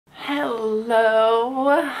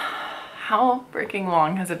Hello! How freaking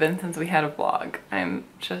long has it been since we had a vlog? I'm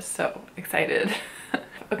just so excited.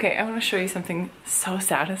 Okay, I want to show you something so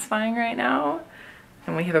satisfying right now,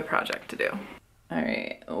 and we have a project to do.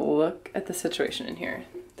 Alright, look at the situation in here.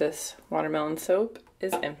 This watermelon soap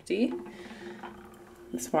is empty.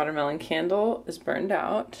 This watermelon candle is burned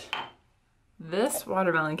out. This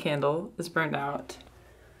watermelon candle is burned out.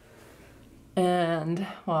 And,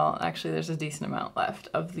 well, actually there's a decent amount left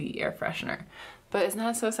of the air freshener. But isn't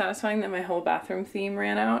that so satisfying that my whole bathroom theme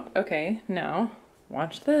ran out? Okay, now,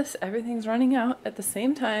 watch this. Everything's running out at the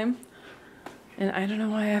same time. And I don't know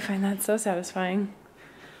why I find that so satisfying.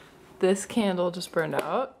 This candle just burned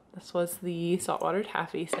out. This was the saltwater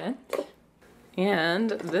taffy scent. And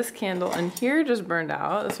this candle in here just burned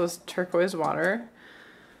out. This was turquoise water.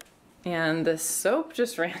 And this soap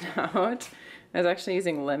just ran out. I was actually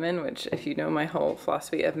using lemon, which if you know my whole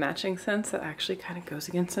philosophy of matching scents, that actually kind of goes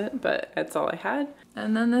against it, but that's all I had.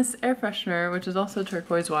 And then this air freshener, which is also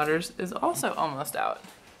turquoise waters, is also almost out.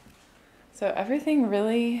 So everything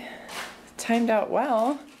really timed out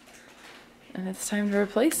well. And it's time to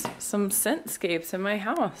replace some scentscapes in my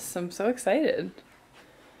house. I'm so excited.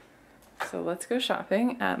 So let's go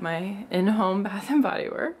shopping at my in-home Bath & Body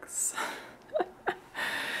Works.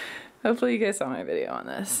 Hopefully you guys saw my video on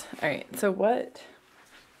this. All right, so what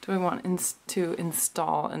do I want to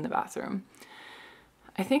install in the bathroom?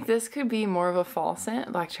 I think this could be more of a fall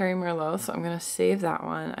scent, Black Cherry Merlot, so I'm gonna save that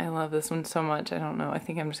one. I love this one so much, I don't know, I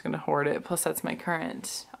think I'm just gonna hoard it. Plus that's my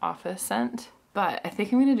current office scent. But I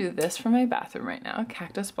think I'm gonna do this for my bathroom right now,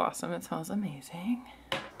 Cactus Blossom, it smells amazing.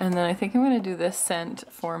 And then I think I'm gonna do this scent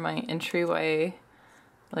for my entryway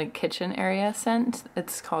like kitchen area scent.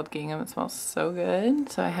 It's called Gingham. It smells so good.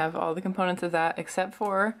 So I have all the components of that except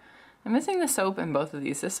for I'm missing the soap in both of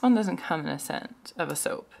these. This one doesn't come in a scent of a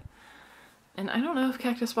soap. And I don't know if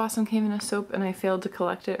Cactus Blossom came in a soap and I failed to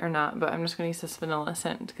collect it or not, but I'm just gonna use this vanilla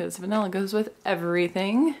scent because vanilla goes with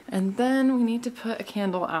everything. And then we need to put a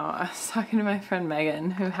candle out. I was talking to my friend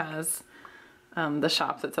Megan who has the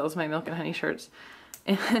shop that sells my Milk and Honey shirts,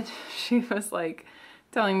 and she was like,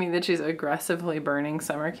 telling me that she's aggressively burning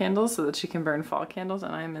summer candles so that she can burn fall candles,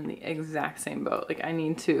 and I'm in the exact same boat. Like I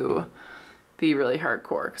need to be really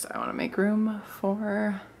hardcore because I want to make room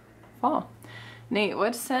for fall. Nate,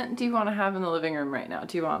 what scent do you want to have in the living room right now?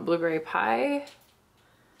 Do you want blueberry pie,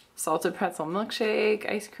 salted pretzel milkshake,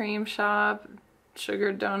 ice cream shop,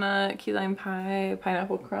 sugar donut, key lime pie,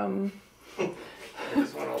 pineapple crumb? I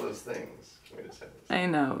just want all those things. I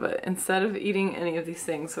know, but instead of eating any of these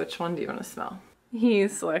things, which one do you want to smell? He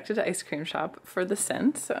selected ice cream shop for the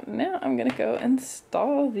scent, so now I'm gonna go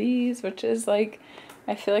install these, which is like,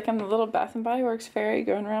 I feel like I'm the little Bath & Body Works fairy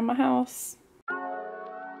going around my house.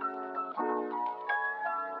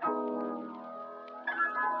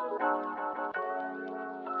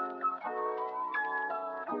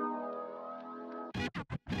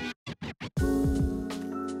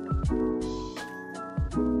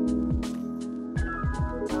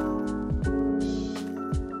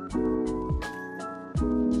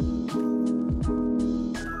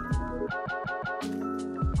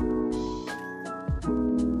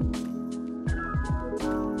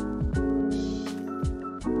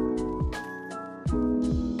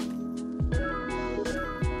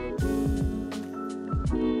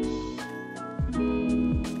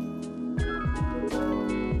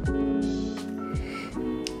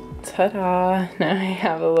 Ta-da! Now I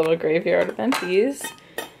have a little graveyard of empties,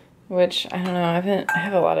 which I don't know, I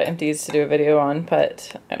have a lot of empties to do a video on,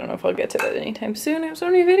 but I don't know if I'll get to that anytime soon. I have so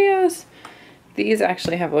many videos. These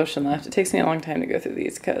actually have lotion left. It takes me a long time to go through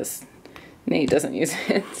these because Nate doesn't use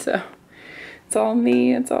it, so it's all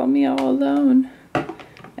me all alone.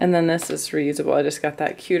 And then this is reusable. I just got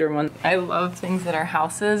that cuter one. I love things that are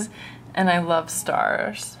houses, and I love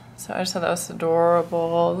stars. So I just thought that was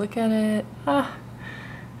adorable. Look at it. Ah.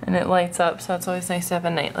 And it lights up, so it's always nice to have a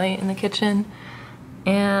nightlight in the kitchen.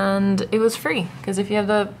 And it was free, because if you have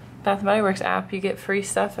the Bath & Body Works app, you get free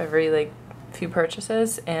stuff every like few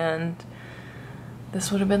purchases, and this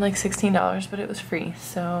would have been like $16, but it was free.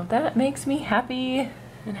 So that makes me happy,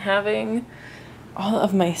 and having all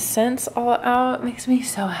of my scents all out makes me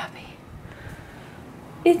so happy.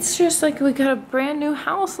 It's just like we got a brand new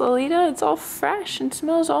house, Lolita. It's all fresh and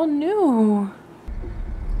smells all new.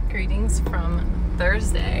 Greetings from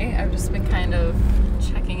Thursday. I've just been kind of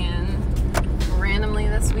checking in randomly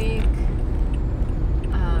this week.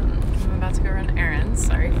 I'm about to go run errands.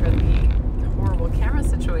 Sorry for the horrible camera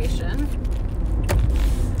situation.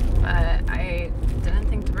 But I didn't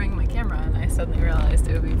think to bring my camera, and I suddenly realized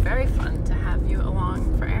it would be very fun to have you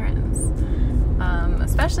along for errands.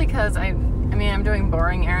 Especially because I mean, I'm doing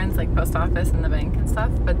boring errands like post office and the bank and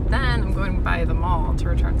stuff, but then I'm going by the mall to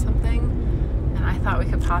return something, and I thought we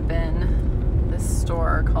could pop in this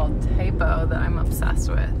store called Typo that I'm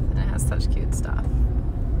obsessed with, and it has such cute stuff.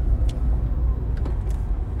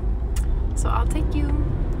 So I'll take you.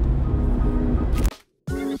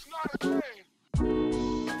 It's not a train.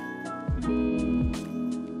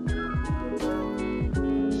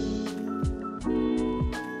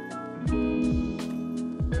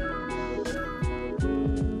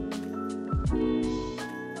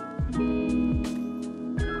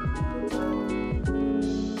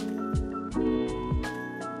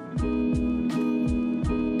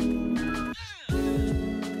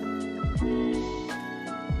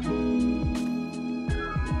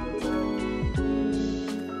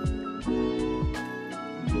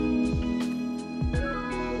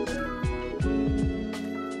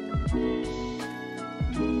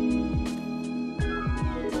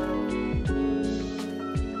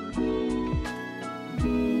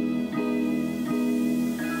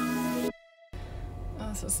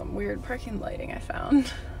 This is some weird parking lighting I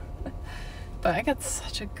found. But I got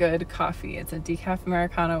such a good coffee. It's a decaf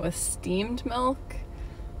Americano with steamed milk.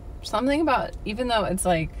 Something about, even though it's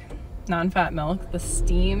like non-fat milk, the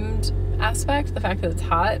steamed aspect, the fact that it's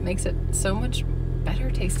hot, makes it so much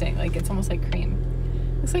better tasting. Like it's almost like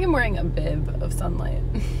cream. Looks like I'm wearing a bib of sunlight.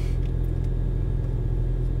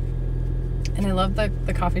 And I love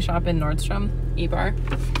the coffee shop in Nordstrom, E-Bar.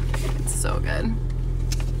 It's so good.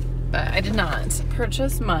 But I did not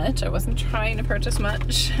purchase much. I wasn't trying to purchase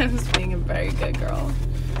much. I was being a very good girl.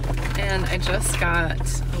 And I just got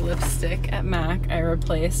a lipstick at MAC. I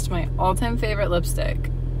replaced my all-time favorite lipstick.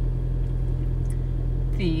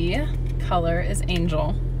 The color is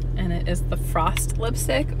Angel, and it is the Frost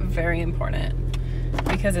lipstick. Very important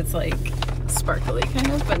because it's like sparkly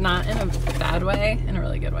kind of, but not in a bad way, in a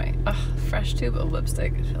really good way. Ugh, fresh tube of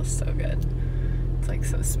lipstick. It feels so good. It's like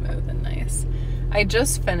so smooth and nice. I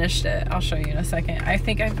just finished it. I'll show you in a second. I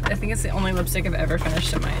think it's the only lipstick I've ever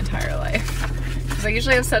finished in my entire life. Because I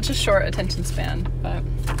usually have such a short attention span, but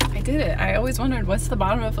I did it. I always wondered what's the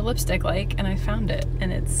bottom of a lipstick like, and I found it,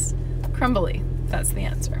 and it's crumbly. That's the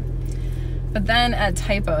answer. But then at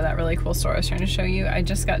Typo, that really cool store I was trying to show you, I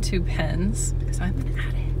just got 2 pens because I'm an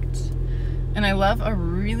addict. And I love a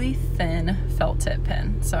really thin felt tip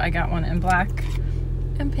pen. So I got one in black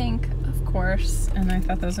and pink, of course, and I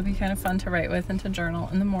thought those would be kind of fun to write with and to journal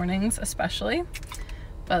in the mornings especially.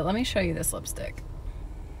 But let me show you this lipstick.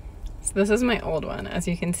 So this is my old one. As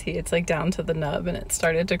you can see, it's like down to the nub and it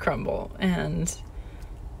started to crumble, and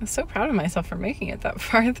I'm so proud of myself for making it that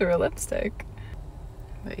far through a lipstick.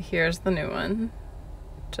 But here's the new one.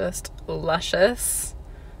 Just luscious.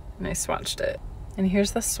 And I swatched it. And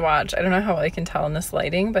here's the swatch. I don't know how I can tell in this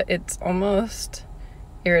lighting, but it's almost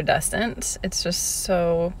iridescent. It's just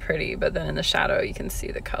so pretty, but then in the shadow you can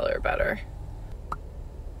see the color better.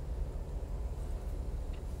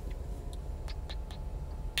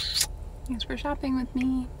 Thanks for shopping with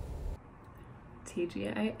me.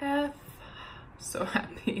 TGIF. So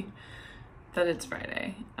happy that it's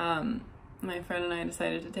Friday. My friend and I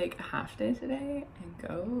decided to take a half day today and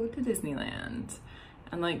go to Disneyland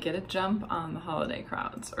and like get a jump on the holiday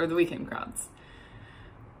crowds or the weekend crowds.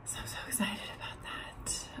 So I'm so excited about that.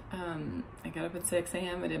 I got up at 6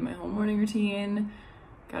 a.m. I did my whole morning routine,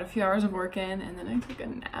 got a few hours of work in, and then I took a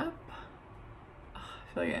nap.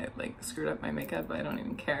 I feel like I like screwed up my makeup, but I don't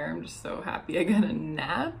even care. I'm just so happy I got a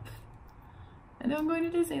nap. And now I'm going to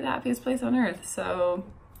Disney, the happiest place on earth. So,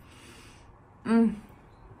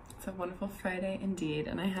 it's a wonderful Friday indeed.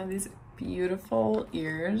 And I have these beautiful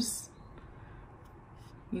ears.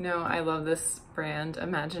 You know, I love this brand,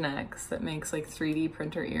 ImagineX, that makes like 3D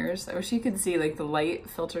printer ears. I wish you could see like the light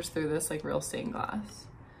filters through this like real stained glass.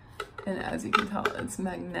 And as you can tell, it's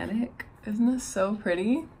magnetic. Isn't this so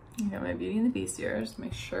pretty? I got my Beauty and the Beast ears, my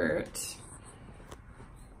shirt.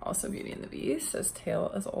 Also Beauty and the Beast, says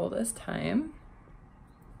tale as old as time.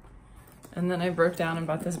 And then I broke down and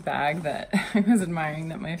bought this bag that I was admiring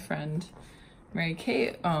that my friend Mary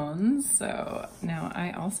Kate owns. So now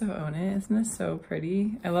I also own it. Isn't this so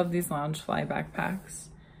pretty? I love these Loungefly backpacks.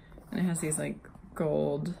 And it has these like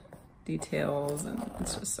gold details and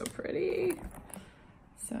it's just so pretty.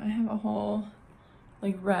 So I have a whole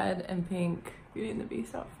like red and pink Beauty and the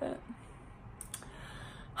Beast outfit.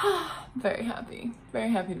 Very happy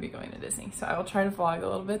to be going to Disney. So I will try to vlog a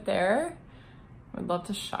little bit there. Would love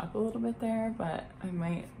to shop a little bit there, but I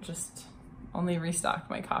might just only restock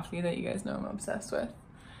my coffee that you guys know I'm obsessed with.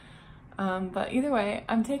 But either way,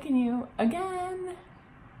 I'm taking you again.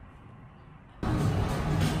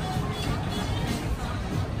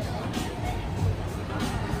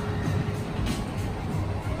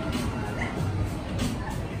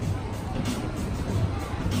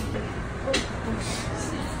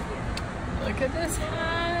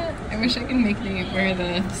 wish I could make Nate wear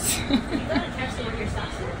this.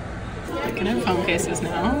 I can have phone cases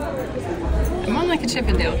now. I'm on like a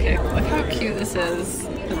Chippendale kick. Look how cute this is,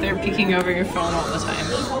 that they're peeking over your phone all the time.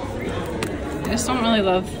 I just don't really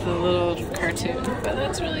love the little cartoon, but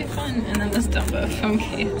that's really fun. And then this Dumbo phone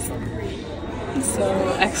case. It's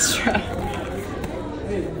so extra.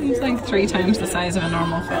 It's like 3 times the size of a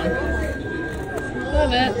normal phone.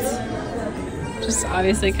 Love it. Just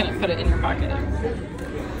obviously couldn't put it in your pocket.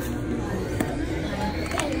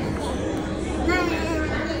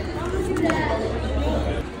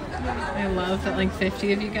 I love that like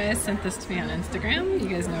 50 of you guys sent this to me on Instagram. You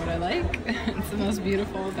guys know what I like. It's the most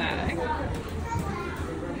beautiful bag.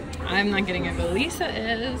 I'm not getting it, but Lisa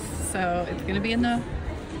is, so it's gonna be in the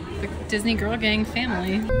Disney Girl Gang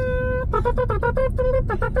family.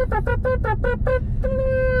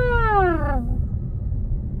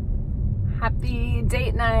 Happy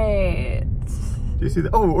date night. Do you see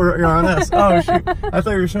that? Oh, you're on us. Oh, shoot. I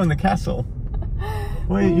thought you were showing the castle.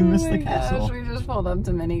 Wait, you missed the castle. Gosh, we just pulled up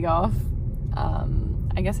to mini golf.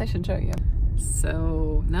 I guess I should show you.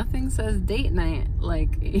 So nothing says date night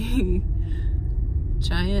like a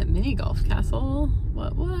giant mini golf castle.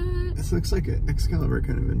 What? This looks like an Excalibur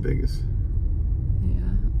kind of in Vegas.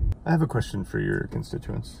 Yeah. I have a question for your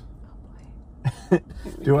constituents.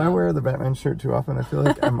 Do I wear the Batman shirt too often? I feel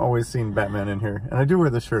like I'm always seeing Batman in here. And I do wear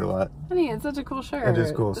this shirt a lot. Honey, it's such a cool shirt. It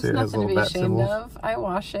is cool. See, it has little bat symbols. Nothing to be ashamed of. I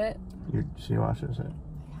wash it. She washes it.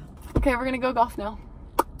 Okay, we're gonna go golf now.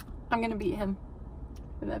 I'm gonna beat him.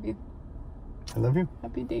 I love you. I love you.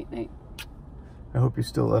 Happy date night. I hope you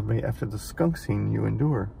still love me after the skunk scene you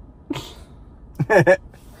endure. Is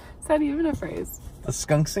that even a phrase? The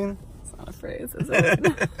skunk scene? It's not a phrase, is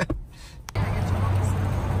it?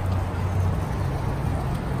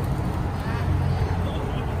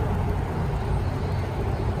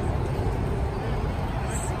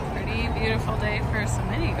 Beautiful day for some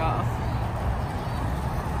mini golf.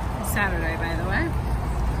 It's Saturday, by the way.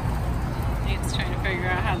 Nate's trying to figure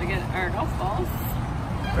out how to get our golf balls.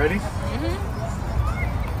 Ready? Mm-hmm.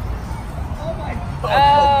 Oh my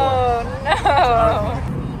God. Oh no!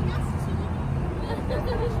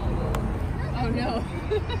 Oh no!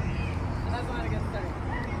 That's not a good start.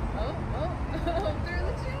 Oh, through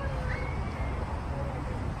the chin.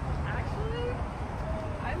 Actually,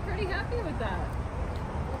 I'm pretty happy with that.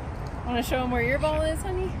 Want to show them where your ball is,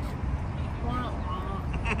 honey?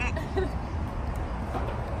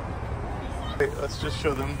 Wait, let's just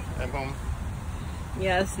show them at home.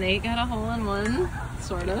 Yes, Nate got a hole-in-one,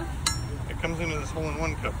 sort of. It comes into this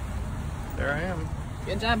hole-in-one cup. There I am.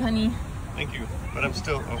 Good job, honey. Thank you. But I'm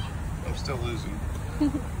still losing.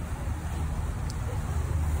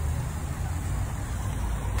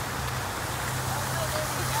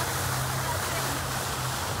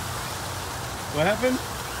 What happened?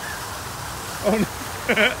 Oh no.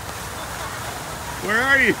 Where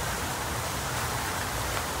are you?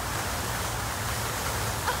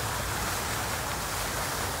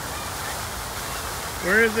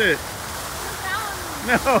 Where is it?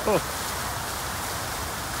 No.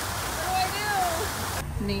 What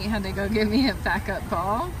do? Nate had to go get me a backup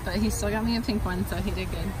ball, but he still got me a pink one, so he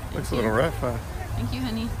did good. Looks a little rough, huh? Thank you,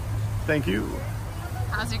 honey. Thank you.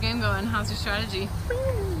 How's your game going? How's your strategy?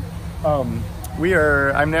 I'm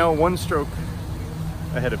now 1 stroke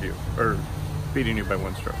ahead of you, or beating you by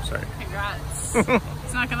 1 stroke, sorry. Congrats.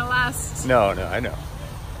 It's not gonna last. No, I know.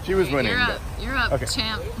 She was winning. You're up, okay.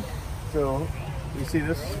 Champ. So, you see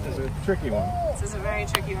this is a tricky one. This is a very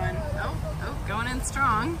tricky one. Oh, going in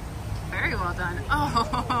strong. Very well done.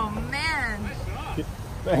 Oh, man.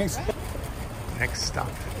 Thanks. Next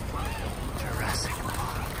stop, Jurassic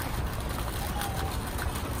Park.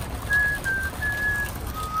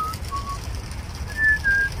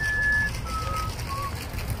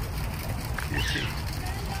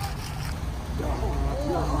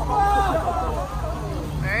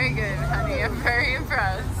 Very good, honey. I'm very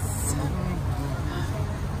impressed.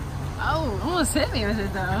 Oh, almost hit me with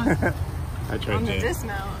it though. I tried on the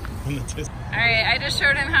dismount. Alright, I just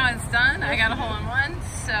showed him how it's done. I got a hole-in-one,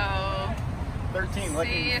 so 13.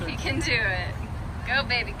 See if you can do it. Go,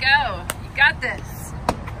 baby, go. You got this.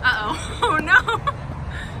 Uh-oh. Oh, no.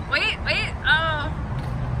 Wait. Oh.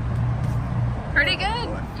 Pretty good.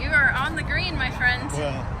 You are on the green, my friend.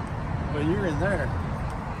 Well, you're in there.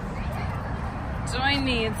 Join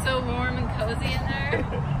me. It's so warm and cozy in there.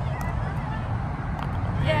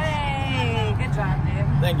 Yay. Good job, babe.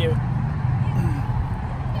 Thank you.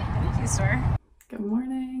 Thank you, sir. Good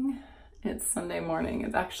morning. It's Sunday morning.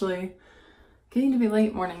 It's actually getting to be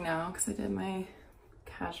late morning now because I did my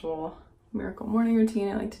casual miracle morning routine.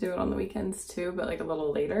 I like to do it on the weekends too, but like a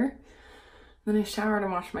little later. Then I showered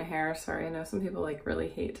and washed my hair. Sorry, I know some people like really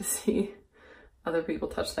hate to see other people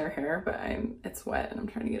touch their hair, but it's wet and I'm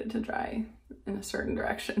trying to get it to dry in a certain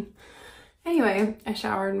direction. Anyway, I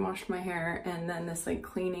showered and washed my hair, and then this like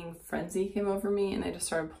cleaning frenzy came over me, and I just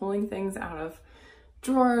started pulling things out of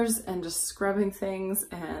drawers and just scrubbing things,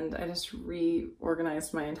 and I just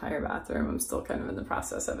reorganized my entire bathroom. I'm still kind of in the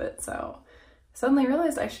process of it, so I suddenly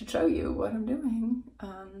realized I should show you what I'm doing,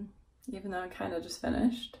 even though I kind of just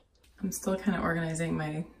finished. I'm still kind of organizing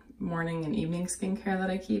my morning and evening skincare that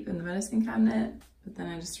I keep in the medicine cabinet, but then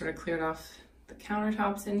I just sort of cleared off the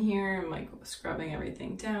countertops in here. I'm like scrubbing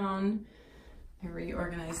everything down. I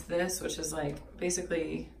reorganized this, which is like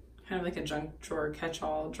basically kind of like a junk drawer,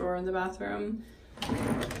 catch-all drawer in the bathroom.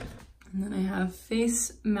 And then I have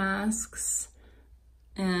face masks,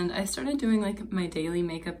 and I started doing like my daily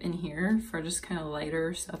makeup in here for just kind of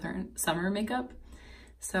lighter summer makeup.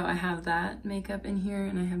 So I have that makeup in here,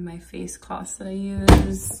 and I have my face cloths that I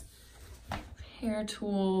use, hair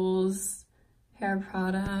tools, hair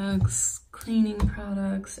products, cleaning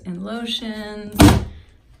products, and lotions.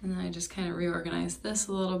 And then I just kind of reorganized this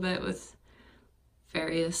a little bit with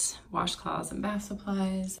various washcloths and bath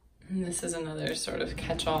supplies. And this is another sort of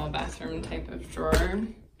catch-all bathroom type of drawer.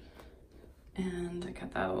 And I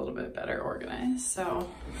got that a little bit better organized. So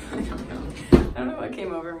I don't know what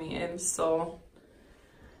came over me. I'm still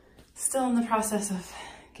in the process of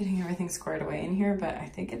getting everything squared away in here, but I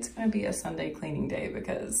think it's gonna be a Sunday cleaning day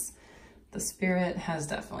because the spirit has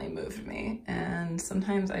definitely moved me. And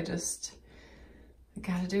sometimes I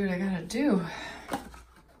gotta do what I gotta do.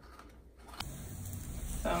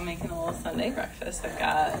 So I'm making a little Sunday breakfast. I've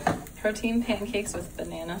got protein pancakes with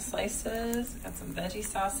banana slices. I've got some veggie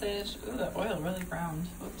sausage. Ooh, the oil really browned.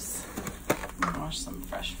 Oops. I'm gonna wash some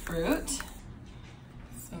fresh fruit.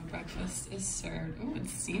 So breakfast is served. Ooh,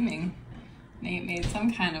 it's steaming. Nate made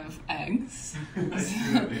some kind of eggs.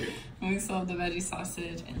 We still have the veggie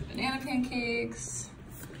sausage and banana pancakes.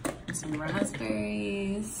 And some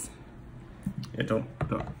raspberries. Yeah,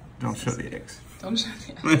 don't show the eggs. Don't show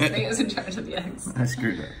the eggs. Nate is in charge of the eggs. I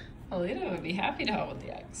screwed up. Alita would be happy to help with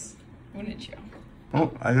the eggs, wouldn't you?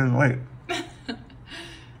 Oh, I didn't wait.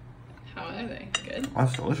 How are they? Good?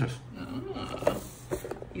 That's delicious. Oh,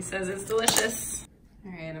 he says it's delicious.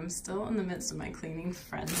 All right, I'm still in the midst of my cleaning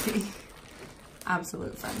frenzy.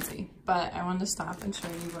 Absolute frenzy. But I wanted to stop and show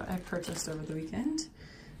you what I purchased over the weekend.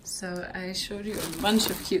 So I showed you a bunch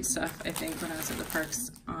of cute stuff, I think, when I was at the parks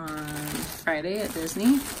on Friday at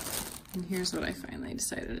Disney. And here's what I finally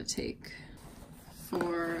decided to take.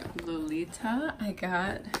 For Lolita, I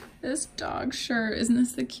got this dog shirt. Isn't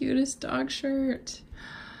this the cutest dog shirt?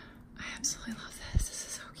 I absolutely love this. This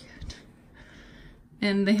is so cute.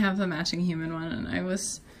 And they have the matching human one, and I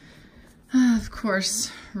was, of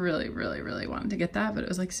course, really wanted to get that, but it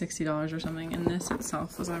was like $60 or something, and this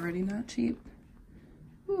itself was already not cheap.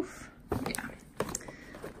 Oof. Yeah.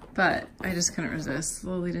 But I just couldn't resist.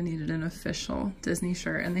 Lolita needed an official Disney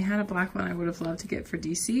shirt, and they had a black one I would have loved to get for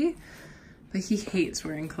DC, but he hates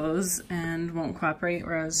wearing clothes and won't cooperate,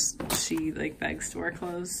 whereas she like begs to wear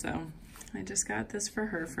clothes. So I just got this for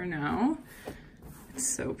her for now. It's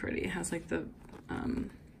so pretty. It has like the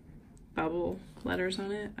bubble letters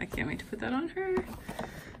on it. I can't wait to put that on her.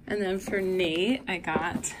 And then for Nate, I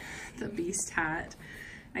got the Beast hat.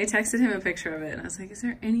 I texted him a picture of it, and I was like, is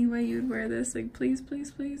there any way you'd wear this? Like, please,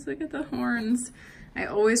 please, please, look at the horns. I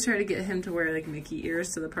always try to get him to wear like Mickey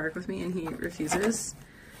ears to the park with me, and he refuses.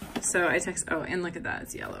 So I text, oh, and look at that,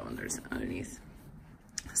 it's yellow underneath.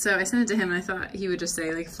 So I sent it to him, and I thought he would just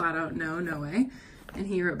say like flat out, no, no way. And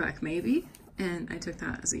he wrote back, maybe. And I took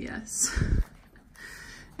that as a yes.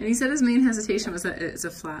 And he said his main hesitation was that it's a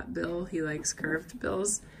flat bill. He likes curved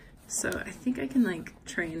bills. So I think I can like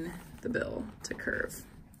train the bill to curve.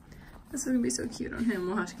 This is gonna be so cute on him.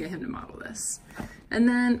 We'll have to get him to model this. And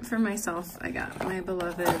then for myself, I got my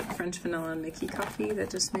beloved French vanilla Mickey coffee that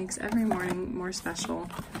just makes every morning more special.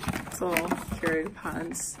 It's little Keurig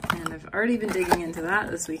pods, and I've already been digging into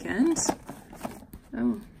that this weekend.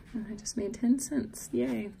 Oh, and I just made 10 cents,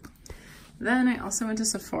 yay. Then I also went to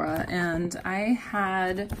Sephora, and I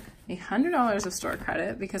had $100 of store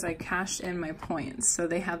credit because I cashed in my points. So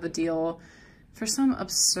they have a deal for some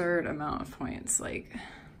absurd amount of points, like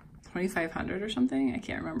 2,500 or something. I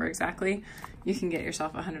can't remember exactly. You can get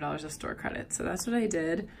yourself $100 of store credit. So that's what I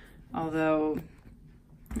did. Although,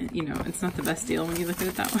 you know, it's not the best deal when you look at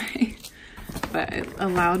it that way. But it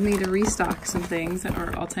allowed me to restock some things that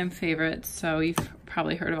were all-time favorites. So you've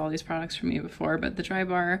probably heard of all these products from me before, but the Dry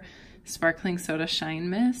Bar Sparkling Soda Shine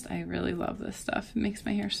Mist. I really love this stuff. It makes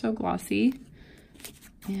my hair so glossy.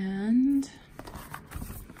 And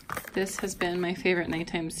This has been my favorite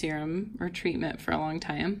nighttime serum or treatment for a long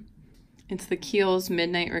time. It's the Kiehl's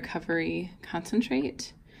Midnight Recovery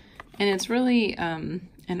Concentrate. And it's really an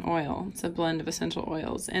oil. It's a blend of essential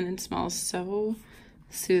oils. And it smells so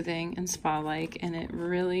soothing and spa-like. And it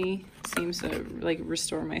really seems to like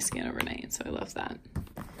restore my skin overnight. So I love that.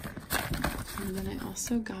 And then I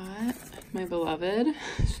also got my beloved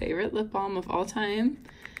favorite lip balm of all time.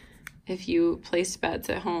 If you placed bets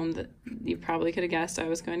at home, that you probably could have guessed I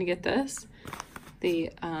was going to get this. The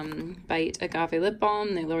Bite Agave Lip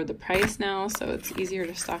Balm. They lowered the price now, so it's easier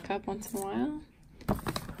to stock up once in a while.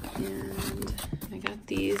 And I got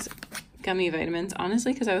these gummy vitamins,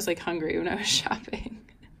 honestly, because I was like hungry when I was shopping.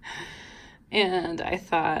 And I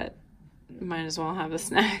thought, might as well have a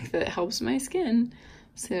snack that helps my skin.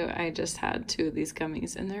 So I just had 2 of these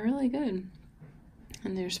gummies, and they're really good.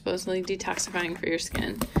 And they're supposedly detoxifying for your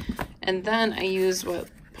skin. And then I used what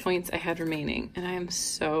points I had remaining. And I am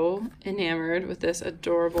so enamored with this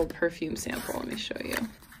adorable perfume sample. Let me show you.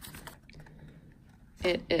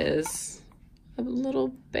 It is a little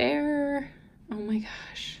bear. Oh my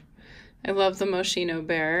gosh. I love the Moschino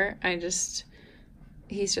bear.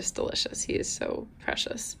 He's just delicious. He is so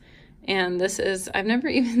precious. And this is, I've never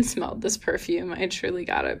even smelled this perfume. I truly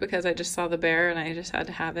got it because I just saw the bear and I just had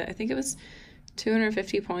to have it. I think it was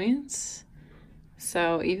 250 points.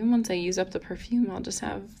 So even once I use up the perfume, I'll just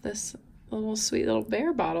have this little sweet little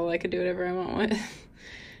bear bottle I could do whatever I want with.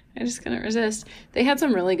 I just couldn't resist. They had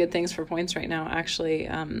some really good things for points right now, actually.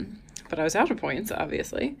 But I was out of points,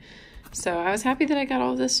 obviously. So I was happy that I got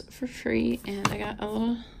all this for free, and I got a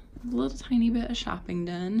little tiny bit of shopping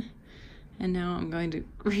done. And now I'm going to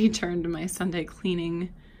return to my Sunday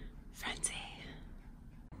cleaning frenzy.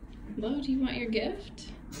 Hello, do you want your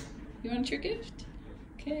gift? You want your gift?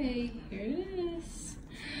 Okay, here it is.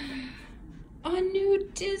 A new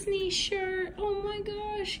Disney shirt. Oh my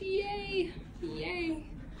gosh, yay, yay.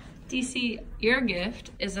 DC, your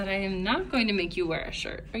gift is that I am not going to make you wear a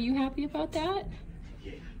shirt. Are you happy about that?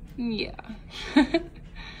 Yeah.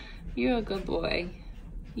 You're a good boy.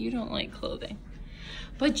 You don't like clothing.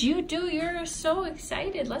 But you do, you're so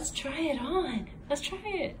excited. Let's try it on. Let's try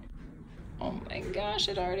it. Oh my gosh,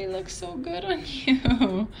 it already looks so good on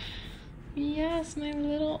you. Yes, my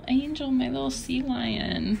little angel, my little sea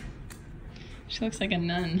lion. She looks like a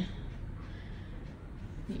nun.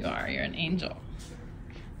 You're an angel.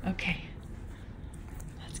 Okay.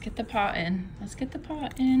 Let's get the pot in. Let's get the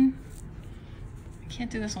pot in. I can't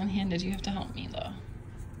do this one-handed. You have to help me though.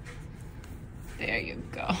 There you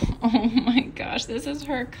go. Oh my gosh, this is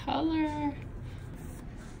her color.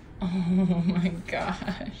 Oh my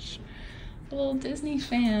gosh. A little Disney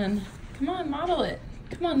fan. Come on, model it.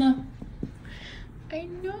 Come on now. I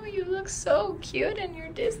know you look so cute in your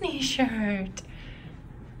Disney shirt.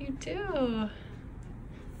 You do.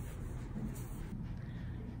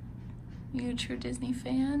 You a true Disney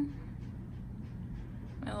fan?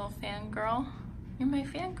 My little fangirl? You're my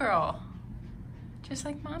fangirl. Just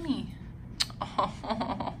like mommy.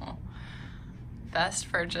 Oh, best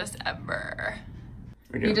purchase ever.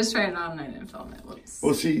 You just tried it on and I didn't film it. Whoops.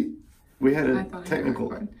 Well, see, we had a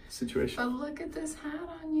technical situation. But look at this hat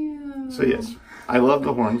on you. So yes, I love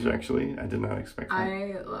the horns, actually. I did not expect that.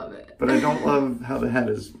 I love it. But I don't love how the hat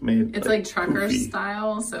is made. It's like trucker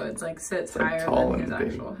style, so it's like sits like higher tall than his and big.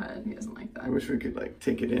 actual head. He doesn't like that. I wish we could like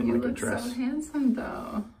take it in You like a look dress. so handsome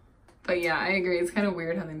though. But yeah, I agree. It's kind of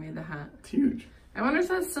weird how they made the hat. It's huge. I wonder if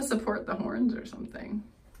that's to support the horns or something.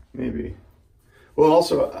 Maybe. Well,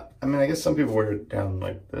 also, I mean, I guess some people wear it down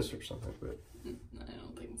like this or something, but I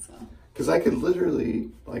don't think so. because I could literally,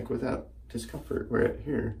 like, without discomfort, wear it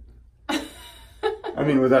here. I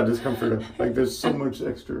mean, without discomfort, like, there's so much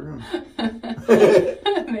extra room.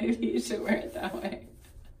 Maybe you should wear it that way.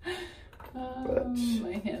 But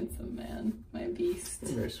My handsome man, my beast.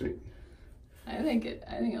 very sweet. I think it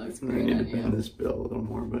looks I great need on to bend you. this bill a little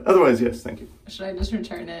more, but otherwise, yes, thank you. Should I just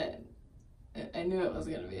return it? I knew it was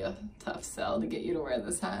gonna be a tough sell to get you to wear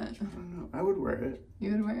this hat. I don't know. I would wear it.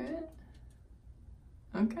 You would wear it?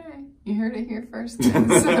 Okay, you heard it here first,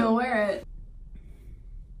 so wear it.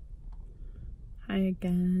 Hi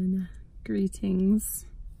again. Greetings.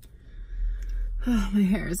 Oh, my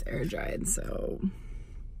hair is air dried, so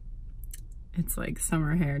it's like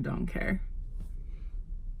summer hair, don't care.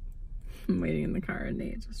 I'm waiting in the car and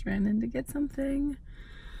Nate just ran in to get something.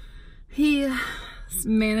 He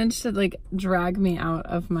managed to like drag me out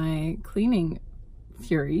of my cleaning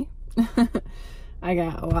fury. I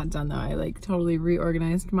got a lot done though. I like totally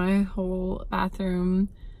reorganized my whole bathroom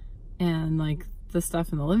and like the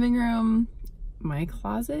stuff in the living room, my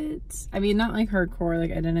closet. I mean, not like hardcore,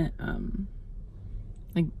 like I didn't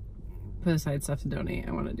like put aside stuff to donate.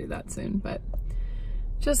 I want to do that soon, but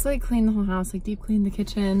just like clean the whole house, like deep clean the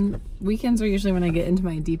kitchen. Weekends are usually when I get into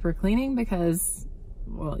my deeper cleaning because,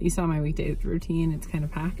 well, you saw my weekday routine. It's kind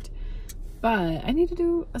of packed, but I need to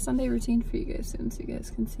do a Sunday routine for you guys soon so you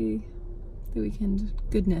guys can see the weekend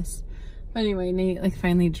goodness. But anyway, Nate like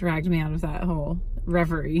finally dragged me out of that whole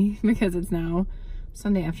reverie because it's now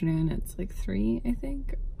Sunday afternoon. It's like 3, I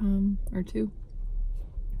think, or 2.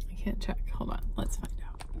 I can't check. Hold on. Let's find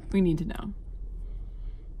out. We need to know.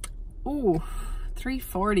 Ooh,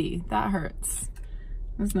 3:40. That hurts.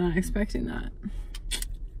 I was not expecting that.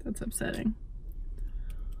 That's upsetting.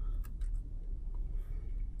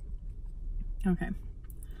 Okay.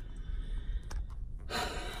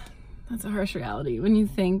 That's a harsh reality. When you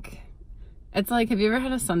think, it's like, have you ever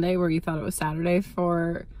had a Sunday where you thought it was Saturday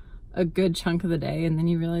for a good chunk of the day and then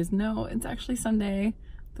you realize, no, it's actually Sunday.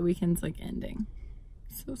 The weekend's like ending.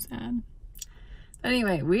 So sad. But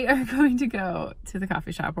anyway, we are going to go to the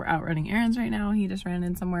coffee shop. We're out running errands right now. He just ran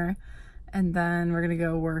in somewhere. And then we're gonna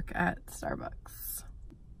go work at Starbucks.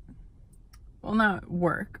 Well, not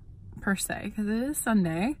work per se, because it is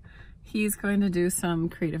Sunday. He's going to do some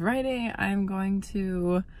creative writing. I'm going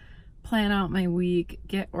to plan out my week,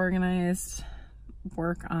 get organized,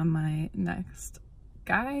 work on my next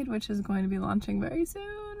guide, which is going to be launching very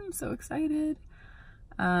soon. I'm so excited.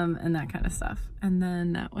 And that kind of stuff. And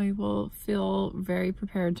then that way we'll feel very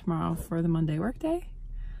prepared tomorrow for the Monday workday.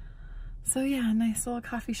 So yeah, nice little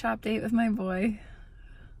coffee shop date with my boy.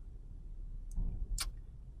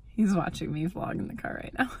 He's watching me vlog in the car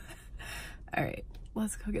right now. All right,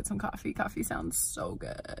 let's go get some coffee. Coffee sounds so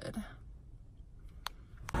good.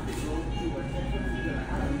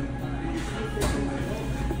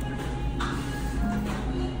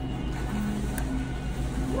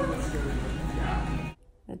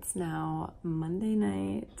 It's now Monday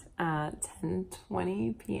night at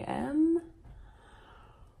 10:20 p.m.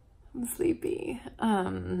 I'm sleepy,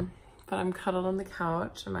 but I'm cuddled on the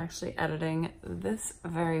couch. I'm actually editing this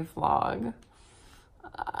very vlog.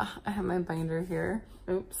 I have my binder here.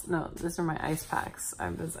 Oops, no, these are my ice packs. I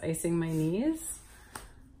was icing my knees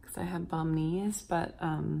because I have bum knees, but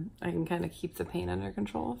I can kind of keep the pain under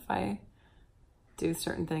control if I do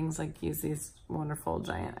certain things like use these wonderful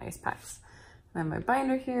giant ice packs. I have my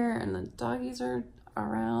binder here and the doggies are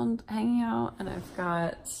around hanging out, and I've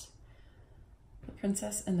got The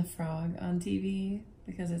Princess and the Frog on TV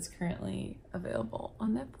because it's currently available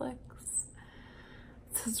on Netflix.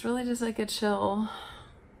 So it's really just like a chill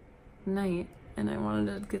night, and I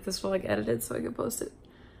wanted to get this vlog edited so I could post it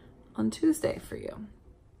on Tuesday for you.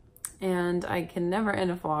 And I can never end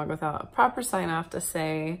a vlog without a proper sign off to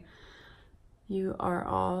say, you are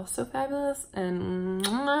all so fabulous and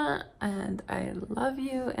I love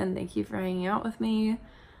you and thank you for hanging out with me.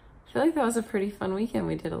 I feel like that was a pretty fun weekend.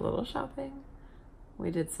 We did a little shopping. We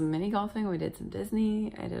did some mini golfing. We did some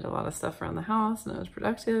Disney. I did a lot of stuff around the house and it was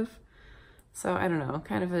productive. So I don't know,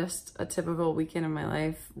 kind of just a typical weekend in my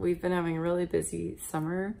life. We've been having a really busy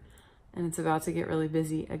summer and it's about to get really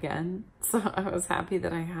busy again. So I was happy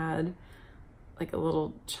that I had like a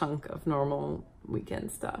little chunk of normal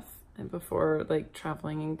weekend stuff. And before like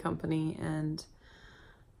traveling in company and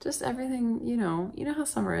just everything, you know how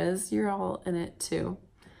summer is, you're all in it too.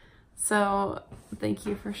 So thank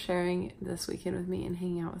you for sharing this weekend with me and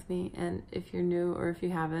hanging out with me. And if you're new or if you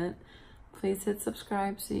haven't, please hit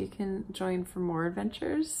subscribe so you can join for more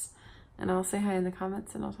adventures. And I'll say hi in the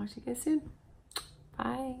comments and I'll talk to you guys soon.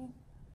 Bye.